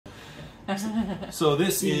So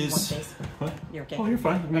this is. What? You're okay. Oh, you're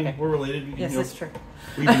fine. I mean, Okay. we're related. Yes, that's true.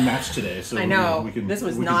 We even matched today, so I know. we can. This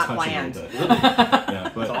was we can not touch planned. A little bit.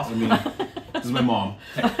 Yeah, but I mean, this is my mom,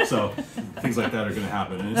 so things like that are going to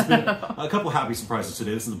happen. And it's been a couple happy surprises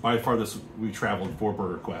today. This is by far this we traveled for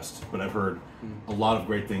Burger Quest, but I've heard a lot of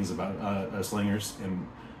great things about Slangers, and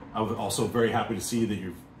I was also very happy to see that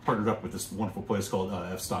you've partnered up with this wonderful place called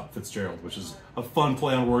F-Stop Fitzgerald, which is a fun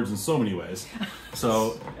play on words in so many ways.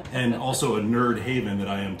 So, and also a nerd haven that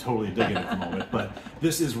I am totally digging at the moment. But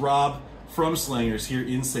this is Rob from Slangers here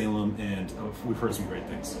in Salem, and we've heard some great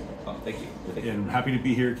things. Oh, thank you. Thank And happy to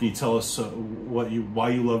be here. Can you tell us why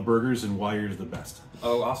you love burgers and why you're the best?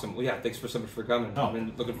 Oh, awesome. Well, yeah, thanks so much for coming. Oh. I've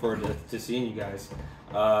been looking forward to seeing you guys.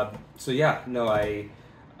 So yeah, no,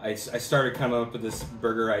 I started coming up with this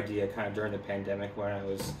burger idea kind of during the pandemic when I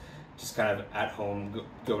was just kind of at home,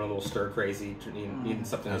 going a little stir crazy, needing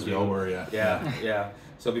something As to we do. all were, yeah. Yeah.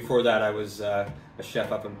 So before that, I was a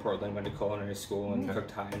chef up in Portland, went to culinary school and Okay.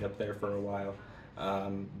 cooked high-end up there for a while.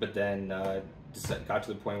 But then just got to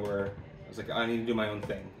the point where I was like, I need to do my own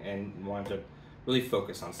thing and wanted to really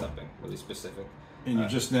focus on something really specific. And you're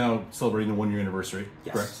just now celebrating the 1-year anniversary,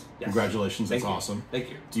 Yes. correct? Yes. Congratulations, Thank that's you. awesome.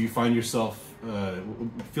 Thank you. Do you find yourself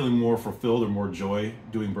feeling more fulfilled or more joy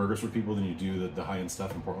doing burgers for people than you do the high-end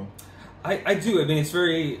stuff in Portland? I do. I mean, it's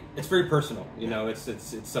very personal. You know, it's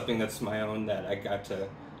something that's my own that I got to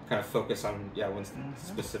kind of focus on. Yeah, one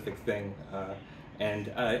specific thing.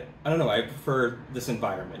 And I don't know. I prefer this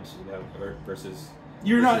environment, you know, versus.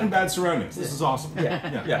 You're not in bad surroundings. This is awesome.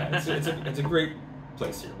 Yeah. It's a great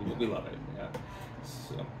place here. We love it. Yeah.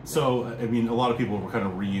 So, I mean, a lot of people were kind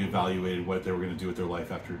of reevaluated what they were going to do with their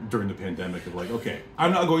life during the pandemic. Of like, okay,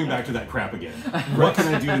 I'm not going back to that crap again. What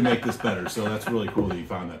can I do to make this better? So that's really cool that you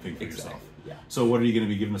found that thing for yourself. Yeah. So, what are you going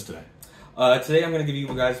to be giving us today? Today I'm going to give you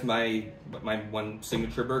guys my one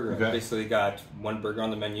signature burger. Okay. I've basically got one burger on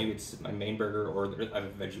the menu. It's my main burger, or I have a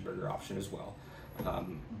veggie burger option as well.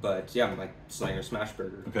 But yeah, my Slanger smash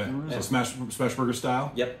burger. Okay, so smash burger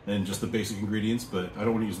style. Yep. And just the basic ingredients, but I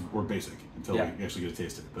don't want to use the word basic until we actually get to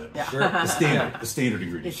taste it. But Yeah. Sure. the standard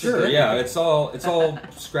ingredients. Sure. Yeah, it's all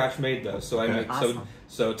scratch made though. So I Okay. make Awesome.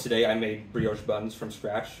 so today I made brioche buns from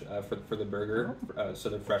scratch for the burger. So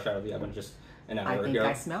they're fresh out of the oven just an hour I think ago.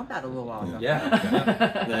 I smelled that a little while ago.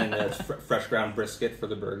 Yeah. And then it's fresh ground brisket for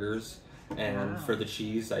the burgers. And Wow. for the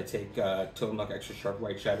cheese, I take Tillamook extra sharp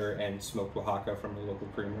white cheddar and smoked Oaxaca from a local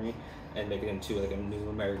creamery and make it into like a new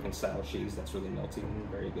American style cheese that's really melty and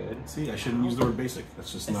very good. See, I shouldn't use the word basic.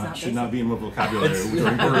 That's just It's not not should not basic. be in my vocabulary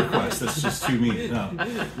during burger quest. That's just too mean. No.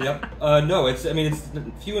 Yep. No, it's a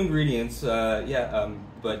few ingredients.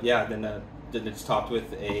 But yeah, then it's topped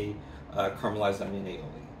with a caramelized onion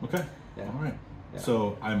aioli. Okay. Yeah. All right. Yeah.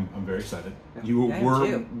 So I'm very excited. Yeah. You Yeah, were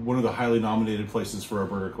too. one of the highly nominated places for our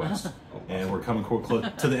burger quest, and we're coming close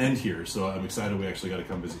to the end here. So I'm excited we actually got to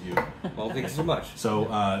come visit you. Well, thank you so much.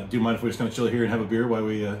 So do you mind if we just kind of chill here and have a beer while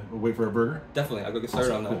we wait for our burger? Definitely, I'll go get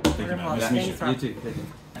started on Cool. that. Thank you, man. Wonderful. Nice to meet you. Thanks, Rob. You too.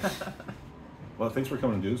 Thank you. Well, thanks for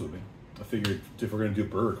coming to do this with me. I figured if we're going to do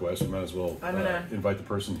burger quest, we might as well I'm gonna- invite the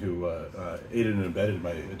person who aided and abetted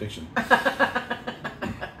my addiction.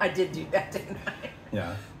 I did do that, didn't I?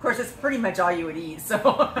 Yeah. Of course, it's pretty much all you would eat, so.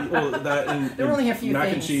 Well, that and, There were only a few mac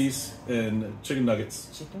and things. cheese and chicken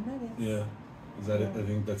nuggets. Chicken nuggets. Yeah. Is that it? I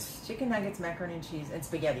think that's Chicken nuggets, macaroni and cheese, and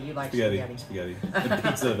spaghetti. You like spaghetti. spaghetti. And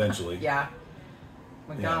pizza eventually. Yeah.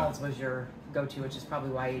 McDonald's was your go-to, which is probably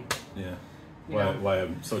why you Yeah. You know. Why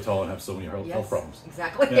I'm so tall and have so many health problems.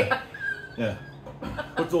 Exactly. Yeah. Yeah.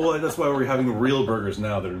 That's why we're having real burgers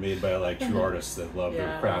now that are made by like true artists that love their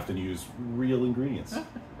Yeah. craft and use real ingredients.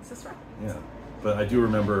 This is right. Yeah. But I do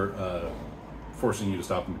remember forcing you to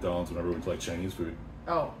stop at McDonald's whenever we went to like Chinese food.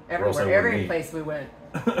 Oh, Or else I everywhere, wouldn't every eat. place we went.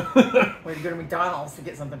 We had to go to McDonald's to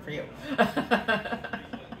get something for you.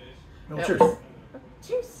 No, Yep. cheers.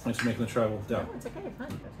 Cheers. Thanks for making the travel down. No, it's okay. Fine. That's not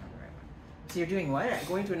the right one. So you're doing what?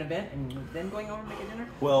 Going to an event and then going over and making dinner?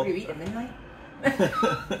 Well- What do you eat at midnight?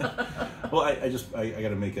 Well, I got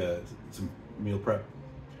to make some meal prep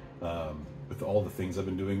with all the things I've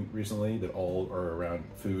been doing recently that all are around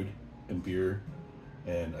food and beer.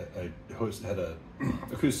 And I had a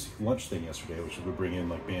acoustic lunch thing yesterday, which would bring in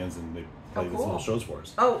like bands and they play these cool. little shows for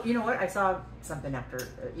us. Oh, you know what? I saw something after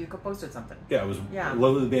you posted something. Yeah, it was Yeah.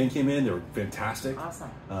 lovely. The band came in; they were fantastic. Awesome.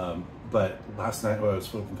 But last night when I was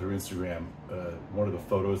flipping through Instagram, one of the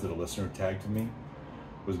photos that a listener tagged to me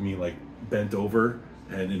was me like bent over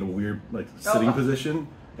and in a weird like sitting position,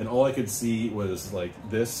 and all I could see was like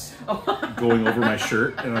this going over my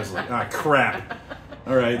shirt, and I was like, ah, crap.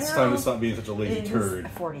 All right, it's time to stop being such a lazy It is turd. a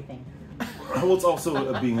 40 thing. Well, it's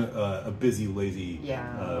also being a busy, lazy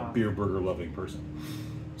Yeah. beer burger loving person.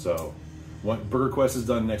 So What Burger Quest is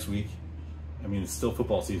done next week. I mean, it's still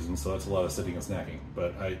football season, so that's a lot of sitting and snacking.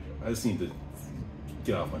 But I just need to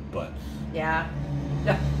get off my butt. Yeah.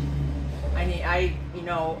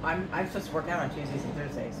 I'm supposed to work out on Tuesdays and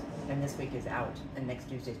Thursdays, and this week is out, and next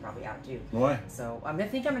Tuesday's probably out too. Why? So I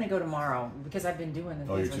think I'm going to go tomorrow because I've been doing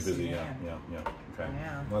the. Oh, you're too busy. Yeah. Okay.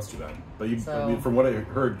 Yeah. Well, that's too bad. But I mean, from what I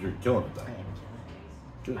heard, you're killing it though. I am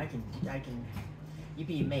Good. I can. You'd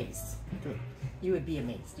be amazed. Good. You would be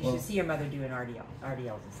amazed. You should see your mother doing RDLs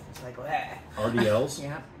and stuff. She's like, ah. RDLs?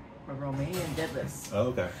 Yeah. Or Romanian deadlifts. Oh,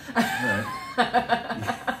 okay. All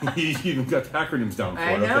right. You even got acronyms down for it.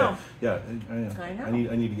 I know. Okay. Yeah, I know.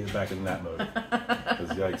 I need to get back in that mode. Because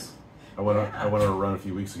yikes. I went on a run a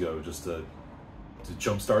few weeks ago just to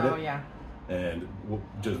jumpstart it. Oh, yeah. And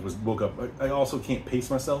woke up. I also can't pace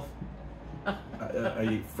myself.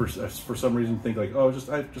 I for some reason think like, oh, just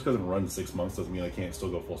because I've run 6 months doesn't mean I can't still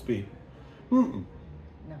go full speed. No,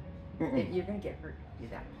 you're gonna get hurt. Do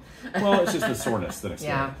that. Well, it's just the soreness the next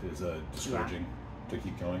Yeah. day is discouraging to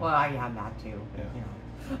keep going. Well, I have that too. Yeah.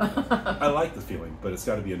 You know. I like the feeling, but it's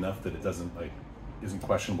got to be enough that it isn't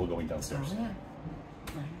questionable going downstairs. Oh,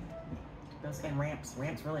 yeah. Those and ramps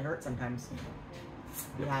really hurt sometimes.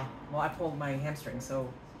 Yeah. Well, I pulled my hamstring,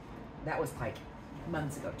 so that was like 2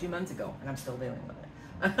 months ago, and I'm still dealing with it.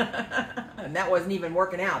 And that wasn't even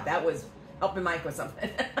working out. That was helping Mike with something.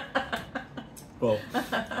 Well,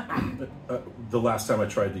 the last time I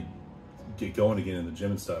tried to get going again in the gym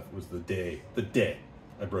and stuff was the day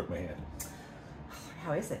I broke my hand.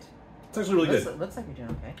 How is it? It's actually really good. Looks like you're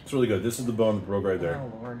doing okay. It's really good. This is the bone that broke right there.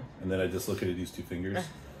 Oh, Lord. And then I dislocated these 2 fingers.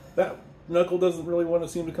 That knuckle doesn't really want to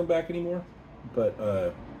seem to come back anymore, but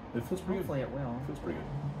it feels pretty Hopefully good. it will. It feels pretty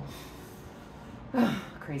good.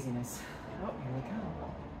 Craziness. Oh, here we go.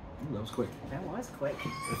 Ooh, that was quick. That was quick.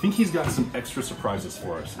 I think he's got some extra surprises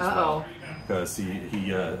for us as well. Because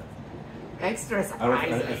he Extra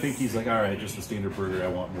surprises. I think he's like, all right, just a standard burger. I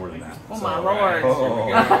want more than that. Oh, So, my Lord.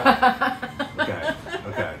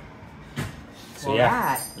 Okay. So Well,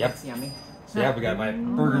 yeah, that's yummy. So yeah, we got my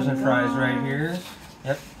burgers and fries right here.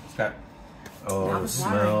 Yep, it's got. Oh, That the was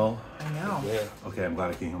smell. I know. Yeah. Okay, I'm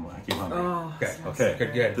glad I came hungry. Oh, Okay.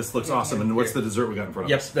 Good. This looks awesome. And what's the dessert we got in front of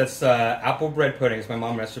Yep, us? that's apple bread pudding. It's my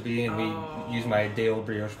mom's recipe, and we use my day-old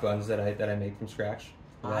brioche buns that I make from scratch.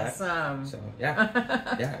 for that. Awesome. So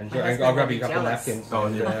yeah, enjoy. My I'll grab you a husband couple will be napkins. Oh,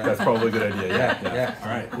 and, yeah, that's probably a good idea. Yeah. All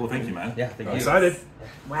right, cool. Thank you, man. Yeah, thank I'm you. excited.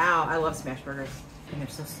 Wow, I love smash burgers. And they're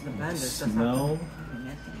so, the buns are so Smell.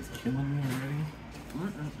 soft. Killing me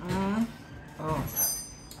already. Oh.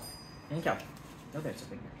 Thank you. Oh, there's a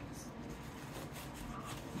big napkins.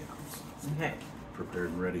 Yeah, Okay. prepared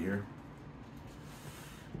and ready here.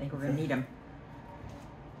 I think we're going to need them.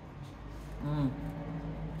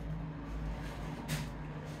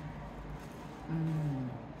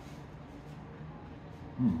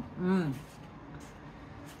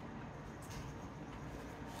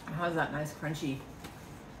 How's that nice crunchy?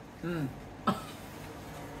 The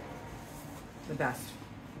best.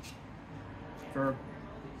 For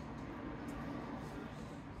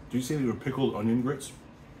Did you say they were pickled onion grits?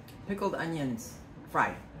 pickled onions,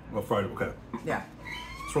 fried. Oh, fried. Okay. Yeah.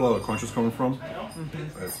 That's where a lot of the crunch is coming from.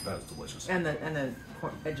 That's delicious. And the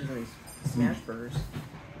edges of these smash burgers.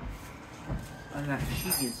 And that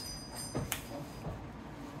cheese.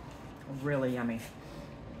 Really yummy.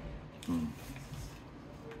 I'm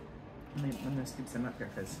gonna scoop some up here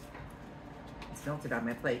because it's melted on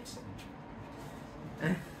my plate.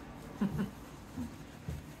 How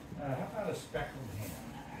about a speckled ham?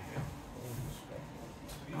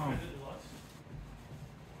 Oh,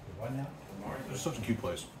 The what now? It's such a cute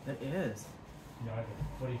place. it is. No,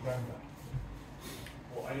 what are you talking about?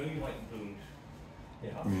 Well, I know you like food.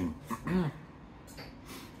 Yeah. I mean,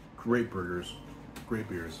 great burgers, great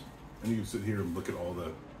beers, and you can sit here and look at all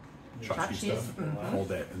the tchotchke Tchotchkes, stuff all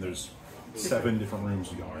day. And there's 7 different rooms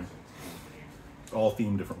to go in, all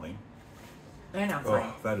themed differently. And outside.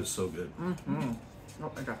 Oh, that is so good.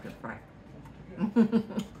 Oh, I dropped it. Fry.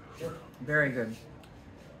 Very good.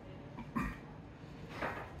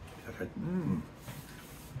 Okay.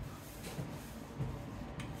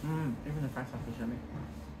 Even the fry sauce is yummy.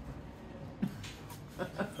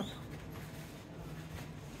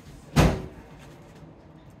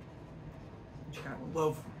 I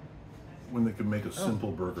love when they can make a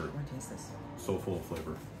simple burger I want to taste this. so full of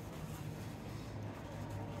flavor.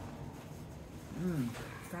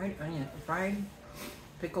 Fried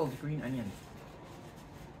pickled green onions.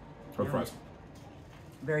 Or fries.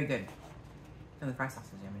 Very good. And the fry sauce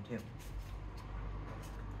is yummy too.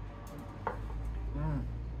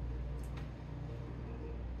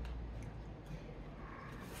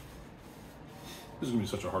 This is gonna be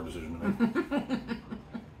such a hard decision to make.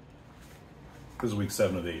 This is week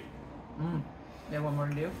 7 of 8. Yeah, one more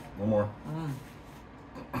to do. One more.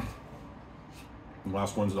 The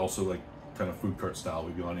last one's also like kind of food cart style.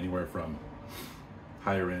 We've gone anywhere from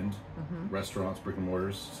higher end restaurants, brick and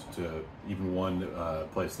mortars, to even one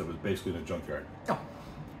place that was basically in a junkyard. Oh,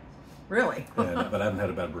 really? But I haven't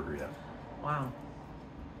had a bad burger yet. Wow.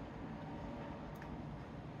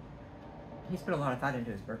 He's put a lot of thought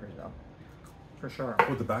into his burgers, though. For sure.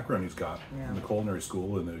 With the background he's got in the culinary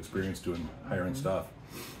school and the experience doing higher end stuff,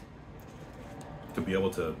 to be able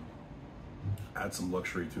to add some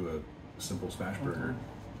luxury to a simple smash burger,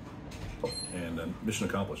 and mission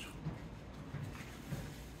accomplished.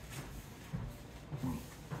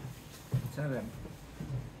 So good.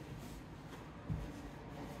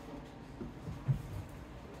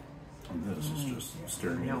 And this is just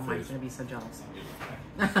staring me No, in the Mike's face. gonna be so jealous.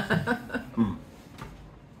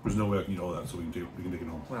 There's no way I can eat all that, so we can take it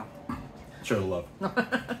home. Well. Share the love.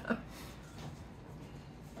 The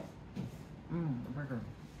burger.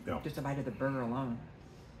 Yeah. Just a bite of the burger alone.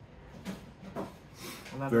 I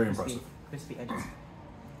love Very the impressive. crispy edges.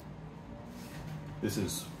 This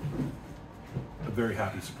is a very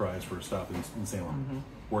happy surprise for a stop in Salem.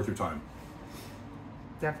 Worth your time.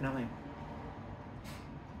 Definitely.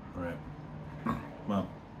 All right. Well,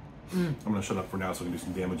 I'm going to shut up for now so I can do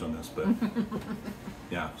some damage on this. But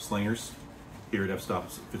yeah, Slangers here at F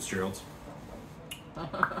Stops Fitzgerald's.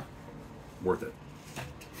 Worth it.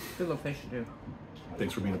 Good location, too.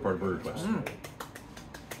 Thanks for being a part of Burger Quest.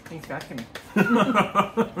 Thanks for asking me. Try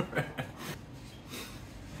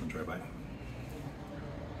a bite.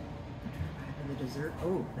 And the dessert.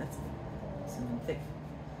 Oh, that's some thick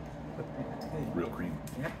whipped cream. That's good. Real cream.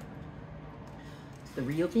 Yep. It's the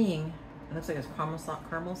real thing. It looks like it's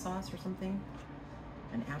caramel sauce or something.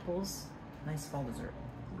 And apples. Nice fall dessert.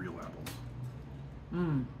 Real apples.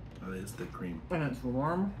 Mmm. That is thick cream. And it's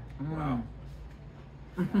warm. Wow.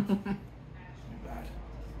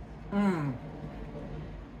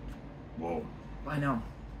 Whoa. I know.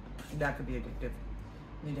 That could be addictive.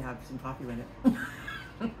 Need to have some coffee with it.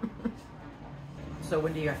 So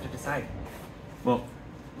when do you have to decide? Well,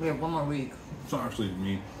 We have one more week. it's not actually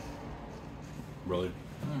me. Really.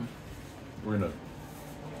 We're going to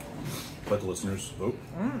let the listeners vote.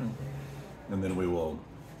 And then we will,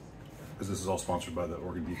 because this is all sponsored by the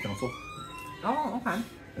Oregon Beef Council. Oh, okay.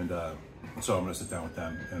 And so I'm going to sit down with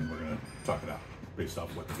them and we're going to talk it out based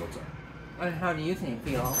off what the votes are. And how do you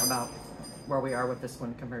feel about where we are with this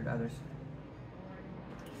one compared to others?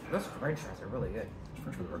 Those french fries are really good.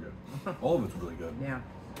 French fries are good. All of it's really good. Yeah.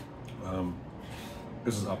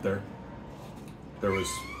 This is up there. There was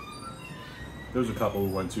a couple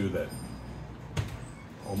we went to that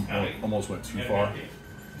almost went too far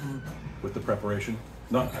with the preparation.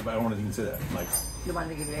 No, I don't want to even say that. Like, You wanted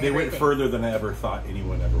to give it they went everything. further than I ever thought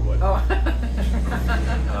anyone ever would. Oh.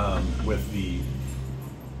 With the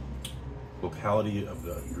locality of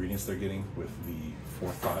the ingredients they're getting, with the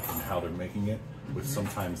forethought and how they're making it, with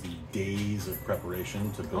sometimes the days of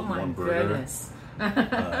preparation to Oh build my one burger. goodness.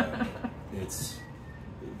 It's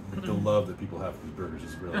the love that people have for these burgers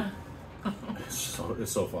is really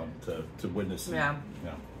it's so fun to witness. Yeah.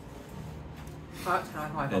 Yeah. That's how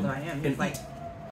I felt that I am. It's like